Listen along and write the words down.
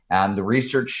And the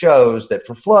research shows that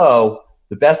for flow,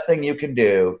 the best thing you can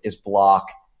do is block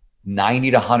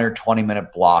 90 to 120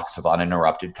 minute blocks of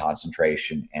uninterrupted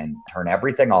concentration and turn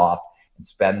everything off and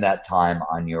spend that time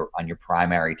on your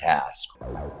primary task.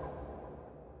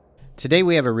 Today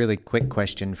we have a really quick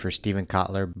question for Stephen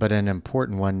Kotler, but an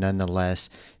important one nonetheless.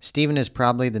 Stephen is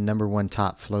probably the number one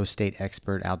top flow state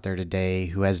expert out there today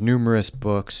who has numerous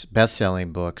books,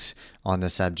 best-selling books on the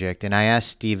subject. And I asked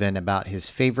Stephen about his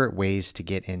favorite ways to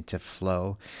get into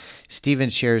flow. Stephen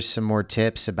shares some more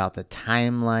tips about the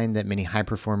timeline that many high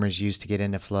performers use to get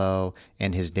into flow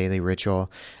and his daily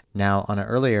ritual. Now, on an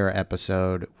earlier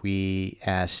episode, we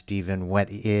asked Stephen what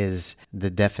is the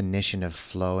definition of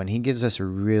flow, and he gives us a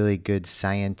really good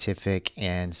scientific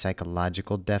and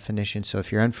psychological definition. So if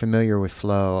you're unfamiliar with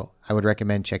flow, I would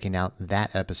recommend checking out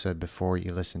that episode before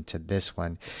you listen to this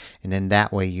one. And then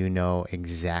that way you know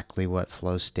exactly what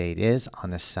flow state is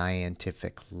on a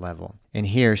scientific level. And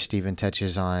here Stephen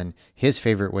touches on his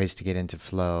favorite ways to get into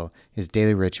flow, his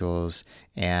daily rituals,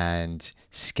 and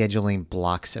scheduling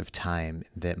blocks of time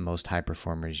that most high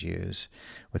performers use.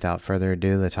 Without further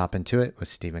ado, let's hop into it with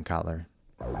Stephen Kotler.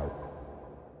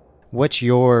 What's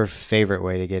your favorite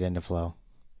way to get into flow?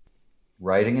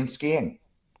 Writing and skiing.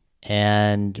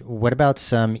 And what about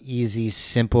some easy,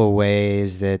 simple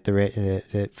ways that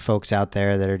that folks out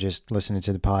there that are just listening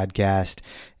to the podcast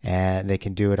and they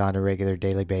can do it on a regular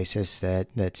daily basis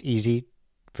that's easy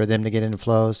for them to get into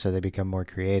flow so they become more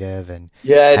creative? And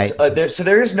so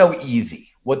there is no easy.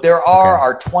 What there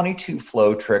are 22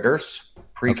 flow triggers,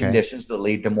 preconditions that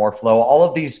lead to more flow. All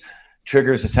of these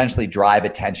triggers essentially drive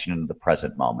attention into the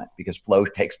present moment because flow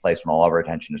takes place when all of our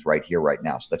attention is right here, right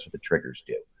now. So that's what the triggers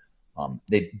do.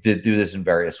 They do this in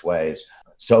various ways.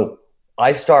 So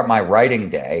I start my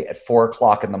writing day at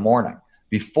 4:00 in the morning.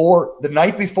 The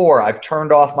night before, I've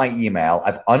turned off my email.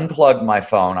 I've unplugged my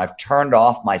phone. I've turned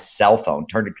off my cell phone,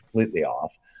 turned it completely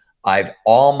off.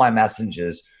 All my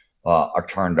messages are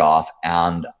turned off,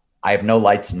 and I have no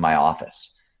lights in my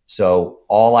office. So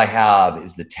all I have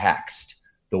is the text,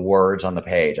 the words on the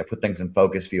page. I put things in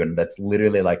focus view, and that's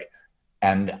literally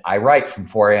and I write from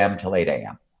 4 a.m. till 8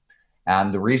 a.m.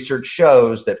 And the research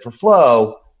shows that for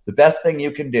flow, the best thing you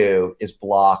can do is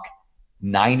block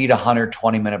 90 to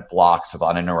 120 minute blocks of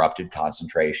uninterrupted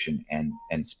concentration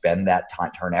and spend that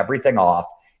time, turn everything off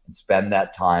and spend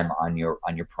that time on your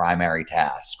primary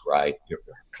task, right?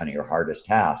 Your hardest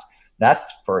task.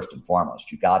 That's first and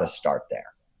foremost. You got to start there.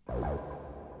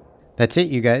 That's it,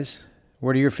 you guys.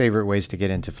 What are your favorite ways to get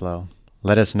into flow?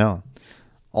 Let us know.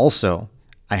 Also,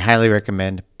 I highly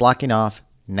recommend blocking off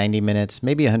 90 minutes,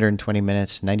 maybe 120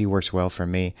 minutes. 90 works well for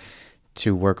me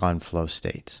to work on flow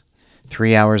states.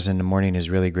 3 hours in the morning is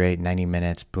really great. 90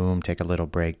 minutes, boom, take a little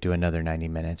break, do another 90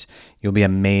 minutes. You'll be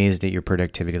amazed at your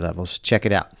productivity levels. Check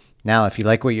it out. Now, if you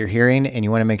like what you're hearing and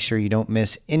you want to make sure you don't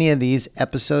miss any of these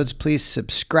episodes, please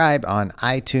subscribe on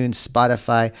iTunes,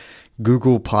 Spotify,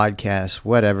 Google Podcasts,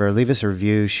 whatever. Leave us a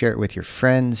review, share it with your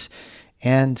friends,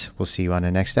 and we'll see you on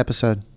the next episode.